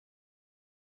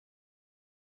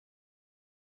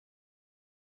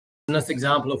In this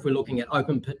example, if we're looking at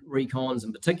open pit recons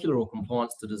in particular or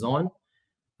compliance to design,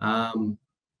 the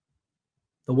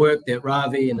work that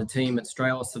Ravi and the team at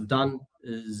Strauss have done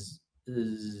is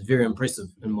very impressive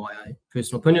in my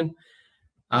personal opinion.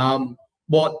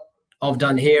 What I've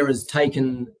done here is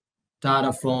taken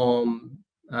data from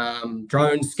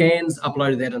drone scans,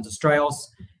 uploaded that into Strauss,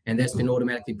 and that's been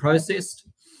automatically processed.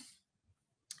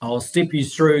 I'll step you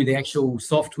through the actual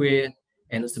software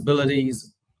and its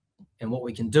abilities and what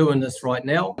we can do in this right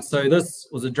now. So this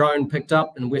was a drone picked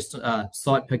up in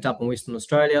site picked up in Western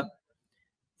Australia.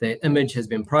 That image has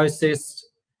been processed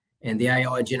and the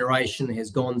AI generation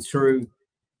has gone through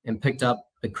and picked up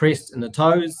the crest and the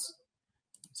toes.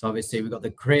 So obviously we've got the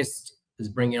crest is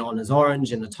bringing on as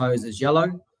orange and the toes is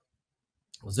yellow.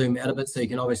 I'll zoom out a bit so you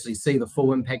can obviously see the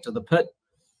full impact of the pit.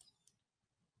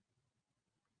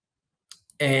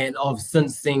 And I've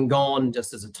since then gone,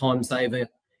 just as a time saver,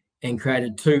 and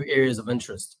created 2 areas of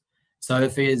interest. So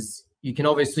if you can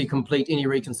obviously complete any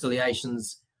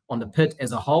reconciliations on the pit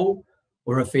as a whole,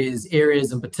 or if there's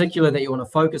areas in particular that you want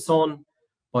to focus on,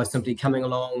 by simply coming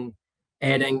along,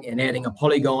 adding a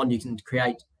polygon, you can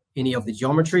create any of the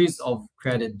geometries. I've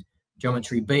created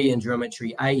geometry B and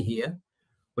geometry A here,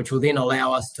 which will then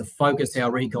allow us to focus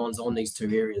our recons on these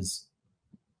 2 areas.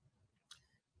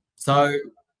 So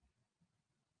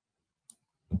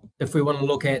if we want to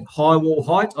look at high wall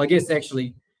height, I guess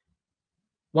actually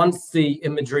once the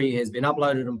imagery has been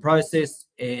uploaded and processed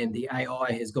and the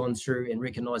AI has gone through and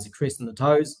recognized the crest and the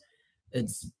toes,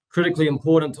 it's critically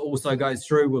important to also go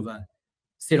through with a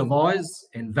set of eyes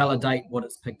and validate what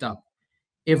it's picked up.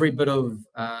 Every bit of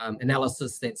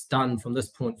analysis that's done from this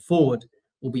point forward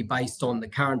will be based on the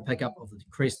current pickup of the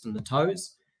crest and the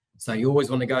toes. So you always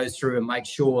want to go through and make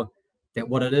sure that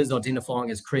what it is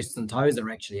identifying as crests and toes are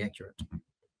actually accurate.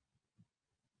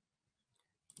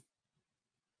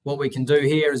 What we can do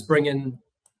here is bring in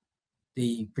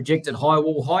the projected high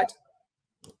wall height.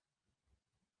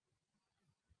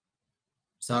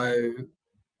 So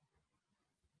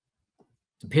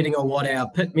depending on what our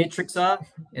pit metrics are,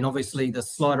 and obviously the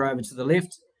slider over to the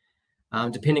left,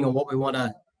 depending on what we want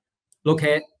to look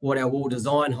at, what our wall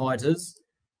design height is,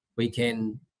 we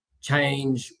can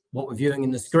change what we're viewing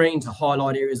in the screen to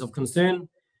highlight areas of concern.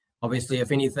 Obviously,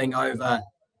 if anything over,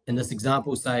 in this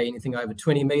example, say anything over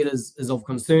 20 meters is of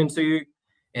concern to you,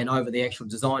 and over the actual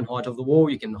design height of the wall,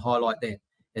 you can highlight that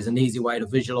as an easy way to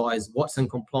visualize what's in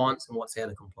compliance and what's out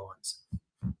of compliance.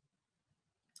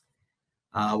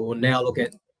 We'll now look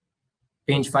at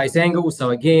bench face angle. So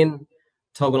again,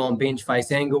 toggle on bench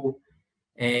face angle.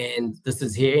 And this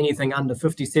is here, anything under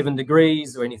 57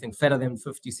 degrees or anything fatter than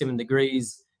 57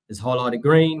 degrees is highlighted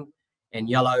green, and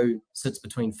yellow sits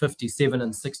between 57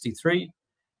 and 63.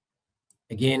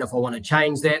 Again, if I want to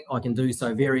change that, I can do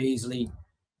so very easily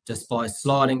just by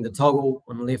sliding the toggle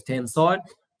on the left-hand side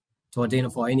to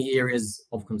identify any areas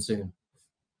of concern.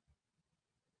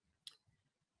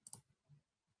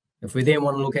 If we then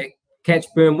want to look at catch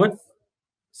berm width,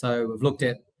 so we've looked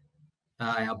at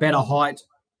our batter height,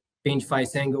 bench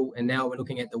face angle, and now we're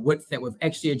looking at the width that we've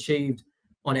actually achieved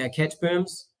on our catch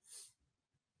berms.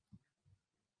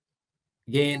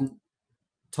 Again,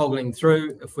 toggling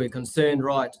through, if we're concerned,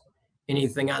 right,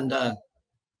 anything under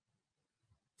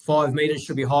 5 meters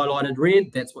should be highlighted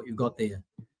red, that's what you've got there.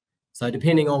 So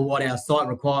depending on what our site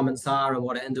requirements are and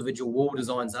what our individual wall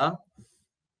designs are,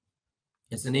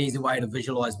 it's an easy way to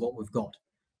visualize what we've got.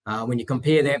 When you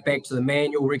compare that back to the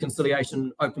manual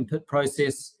reconciliation open pit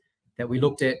process that we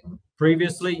looked at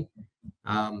previously,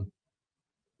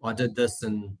 I did this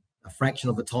in a fraction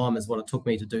of the time as what it took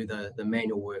me to do the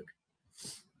manual work.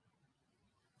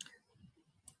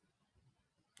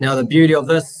 Now, the beauty of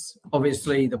this,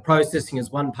 obviously, the processing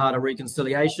is one part of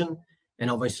reconciliation,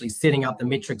 and obviously setting up the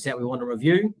metrics that we want to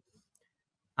review.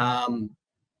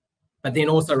 But then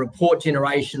also report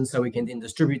generation, so we can then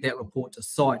distribute that report to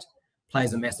site,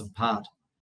 plays a massive part.